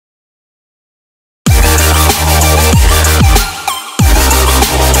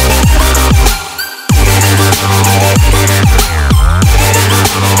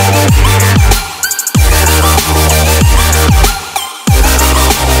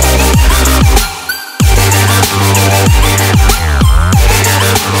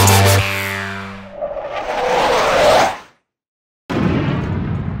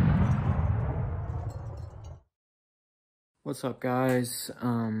What's up guys,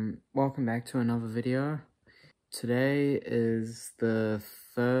 welcome back to another video. Today is the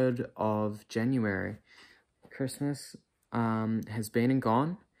 3rd of January. Christmas has been and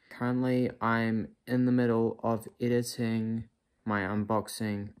gone. Currently I'm in the middle of editing my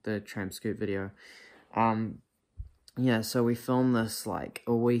unboxing the Tramp Scoot video. Yeah, so we filmed this like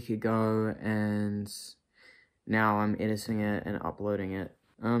a week ago and now I'm editing it and uploading it.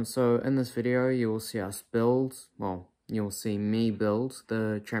 So in this video you will see us build, you'll see me build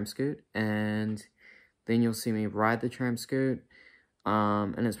the Tramp Scoot, and then you'll see me ride the Tramp Scoot.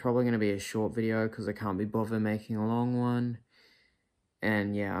 And it's probably going to be a short video because I can't be bothered making a long one.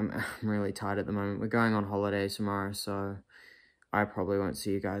 And yeah, I'm really tired at the moment. We're going on holiday tomorrow, so I probably won't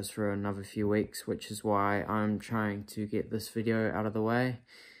see you guys for another few weeks, which is why I'm trying to get this video out of the way.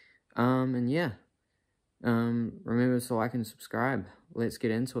 And yeah, remember to like and subscribe. Let's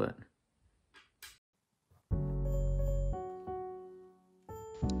get into it.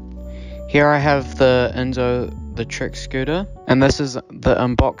 Here I have the Indo The Tramp Scooter, and this is the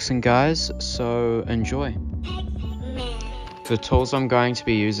unboxing, guys, so enjoy. The tools I'm going to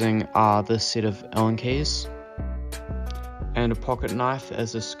be using are this set of Allen keys and a pocket knife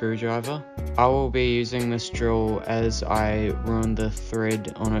as a screwdriver. I will be using this drill as I ruined the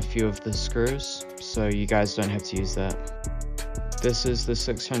thread on a few of the screws, so you guys don't have to use that. This is the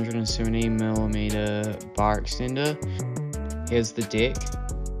 670mm bar extender. Here's the deck.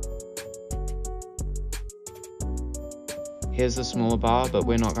 Here's the smaller bar, but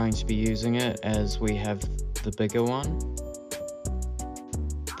we're not going to be using it as we have the bigger one.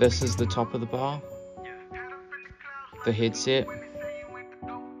 This is the top of the bar, the headset,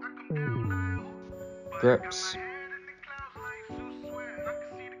 grips,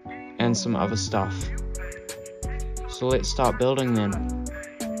 and some other stuff. So let's start building then.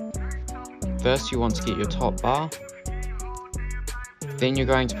 First you want to get your top bar, then you're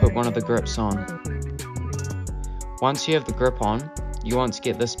going to put one of the grips on. Once you have the grip on, you want to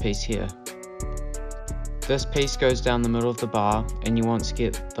get this piece here. This piece goes down the middle of the bar and you want to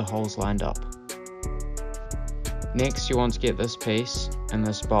get the holes lined up. Next you want to get this piece and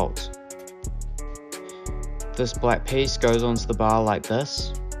this bolt. This black piece goes onto the bar like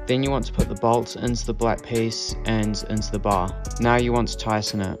this. Then you want to put the bolt into the black piece and into the bar. Now you want to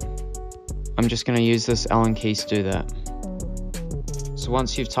tighten it. I'm just going to use this Allen key to do that. So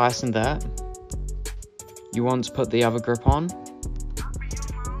once you've tightened that, you want to put the other grip on.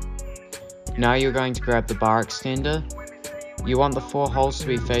 Now you're going to grab the bar extender. You want the 4 holes to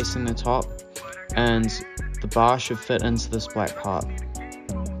be facing the top, and the bar should fit into this black part.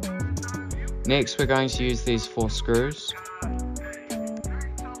 Next we're going to use these 4 screws.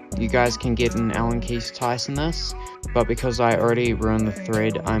 You guys can get an Allen key to tighten this, but because I already ruined the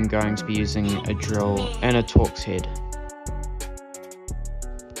thread, I'm going to be using a drill and a Torx head.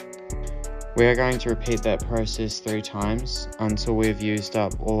 We are going to repeat that process 3 times until we've used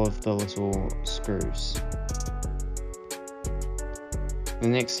up all of the little screws. The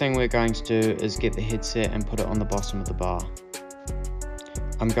next thing we're going to do is get the headset and put it on the bottom of the bar.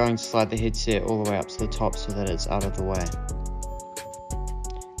 I'm going to slide the headset all the way up to the top so that it's out of the way.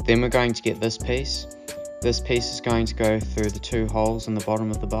 Then we're going to get this piece. This piece is going to go through the 2 holes in the bottom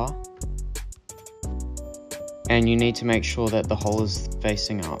of the bar. And you need to make sure that the hole is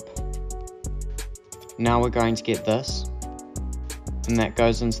facing up. Now we're going to get this, and that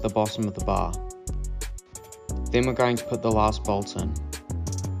goes into the bottom of the bar. Then we're going to put the last bolt in,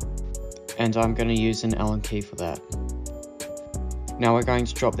 and I'm going to use an Allen key for that. Now we're going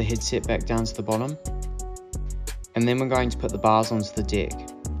to drop the headset back down to the bottom, and then we're going to put the bars onto the deck.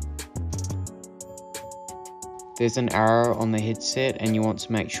 There's an arrow on the headset, and you want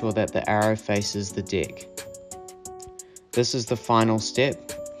to make sure that the arrow faces the deck. This is the final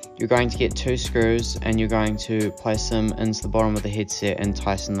step. You're going to get 2 screws and you're going to place them into the bottom of the headset and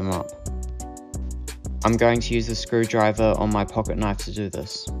tighten them up. I'm going to use the screwdriver on my pocket knife to do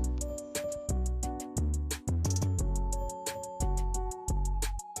this.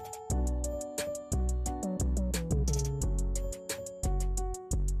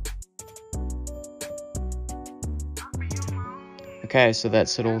 Okay, so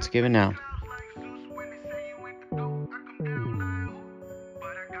that's it all together now.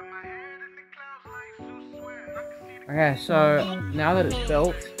 Okay, so now that it's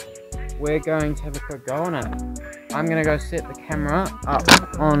built, we're going to have a quick go on it. I'm going to go set the camera up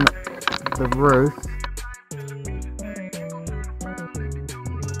on the roof.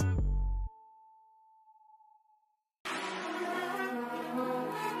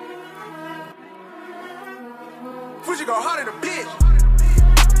 Fuji go hard in a bitch.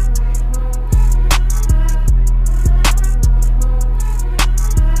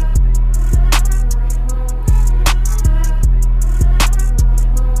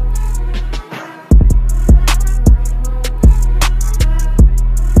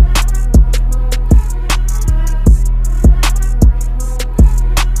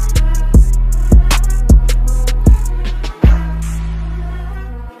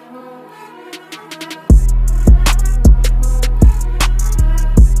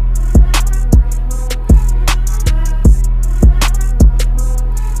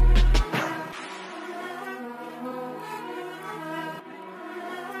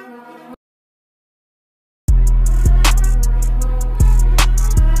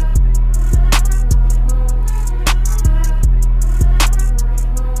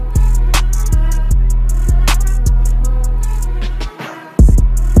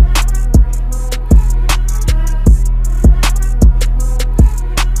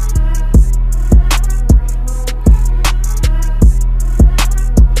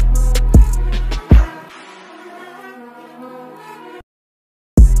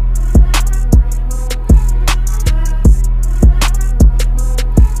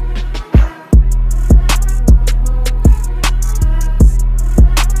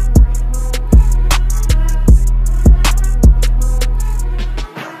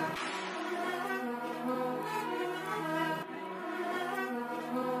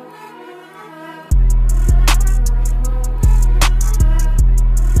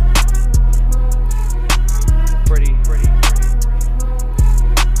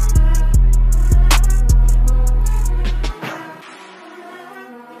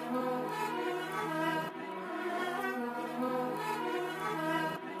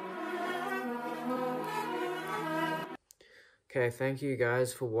 Okay, thank you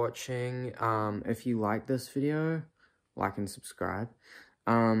guys for watching. If you like this video, like and subscribe.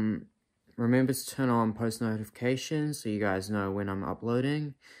 Remember to turn on post notifications so you guys know when I'm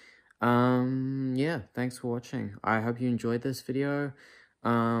uploading. Yeah, thanks for watching. I hope you enjoyed this video.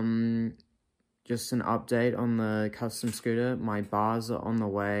 Just an update on the custom scooter. My bars are on the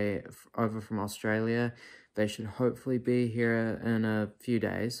way over from Australia. They should hopefully be here in a few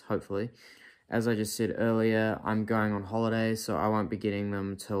days, hopefully. As I just said earlier, I'm going on holiday, so I won't be getting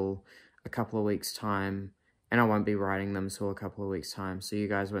them till a couple of weeks' time, and I won't be riding them till a couple of weeks' time, so you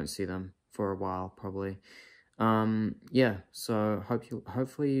guys won't see them for a while, probably. Yeah, so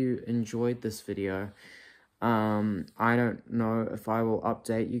hopefully you enjoyed this video. I don't know if I will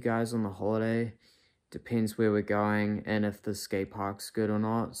update you guys on the holiday. Depends where we're going and if the skate park's good or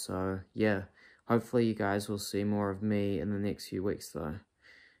not, so yeah. Hopefully you guys will see more of me in the next few weeks, though.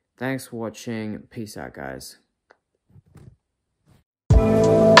 Thanks for watching. Peace out, guys.